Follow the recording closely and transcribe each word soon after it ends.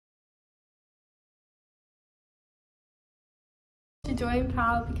should join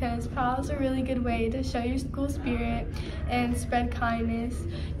PAL because PAL is a really good way to show your school spirit and spread kindness.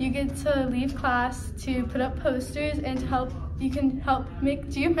 You get to leave class to put up posters and you can help make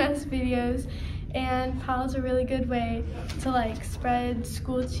GMS videos, and PAL is a really good way to spread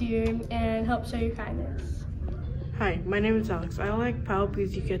school cheer and help show your kindness. Hi, my name is Alex. I like PAL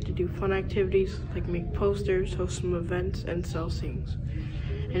because you get to do fun activities like make posters, host some events, and sell things.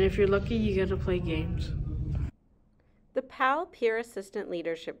 And if you're lucky, you get to play games. The PAL Peer Assistant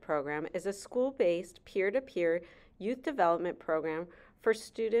Leadership Program is a school-based peer-to-peer youth development program for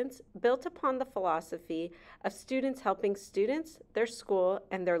students built upon the philosophy of students helping students, their school,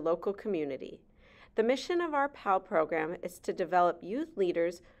 and their local community. The mission of our PAL program is to develop youth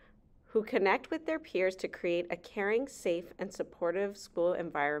leaders who connect with their peers to create a caring, safe, and supportive school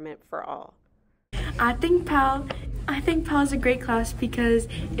environment for all. I think PAL is a great class because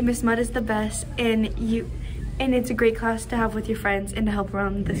Miss Mudd is the best, and it's a great class to have with your friends and to help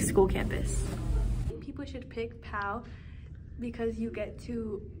around the school campus. People should pick PAL because you get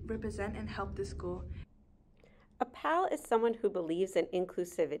to represent and help the school. A PAL is someone who believes in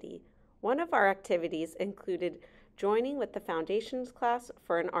inclusivity. One of our activities included joining with the Foundations class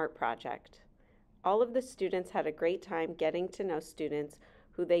for an art project. All of the students had a great time getting to know students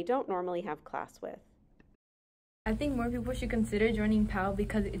who they don't normally have class with. I think more people should consider joining PAL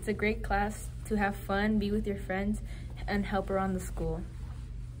because it's a great class to have fun, be with your friends, and help around the school.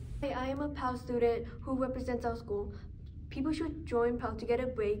 Hi, I am a PAL student who represents our school. People should join PAL to get a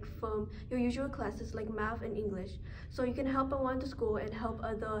break from your usual classes like math and English, so you can help around the school and help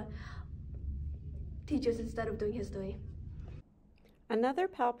other teachers instead of doing history. Another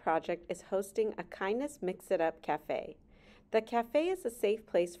PAL project is hosting a Kindness Mix-It-Up Cafe. The cafe is a safe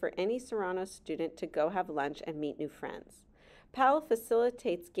place for any Serrano student to go have lunch and meet new friends. PAL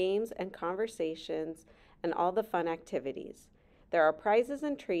facilitates games and conversations and all the fun activities. There are prizes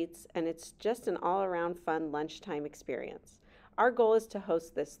and treats, and it's just an all-around fun lunchtime experience. Our goal is to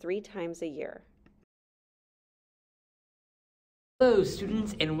host this 3 times a year. Hello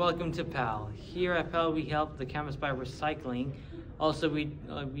students, and welcome to PAL. Here at PAL we help the campus by recycling. Also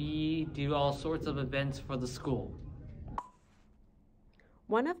we do all sorts of events for the school.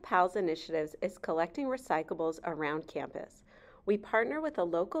 One of PAL's initiatives is collecting recyclables around campus. We partner with a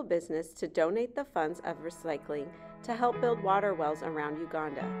local business to donate the funds of recycling to help build water wells around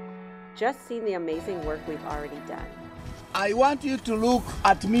Uganda. Just see the amazing work we've already done. I want you to look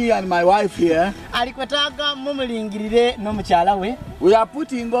at me and my wife here. We are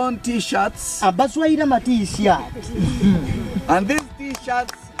putting on t-shirts. And these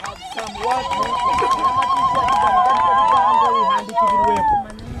t-shirts have some work.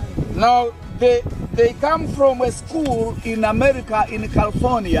 Now, they come from a school in America, in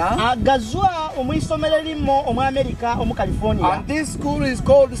California. And this school is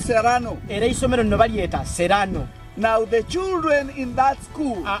called Serrano. Now, the children in that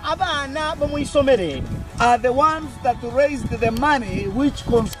school are the ones that raised the money which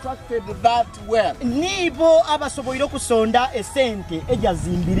constructed that well.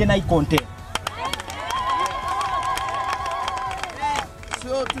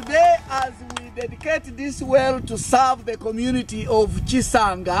 So today, as we dedicate this well to serve the community of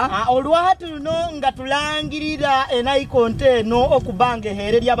Chisanga,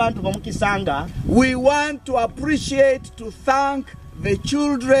 we want to appreciate, to thank the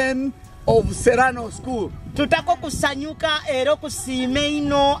children of Serrano School.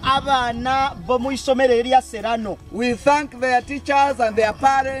 We thank their teachers and their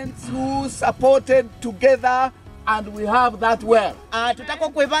parents who supported together, and we have that well.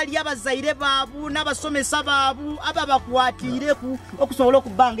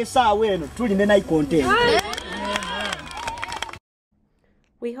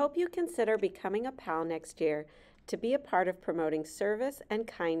 We hope you consider becoming a PAL next year to be a part of promoting service and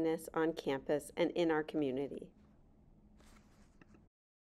kindness on campus and in our community.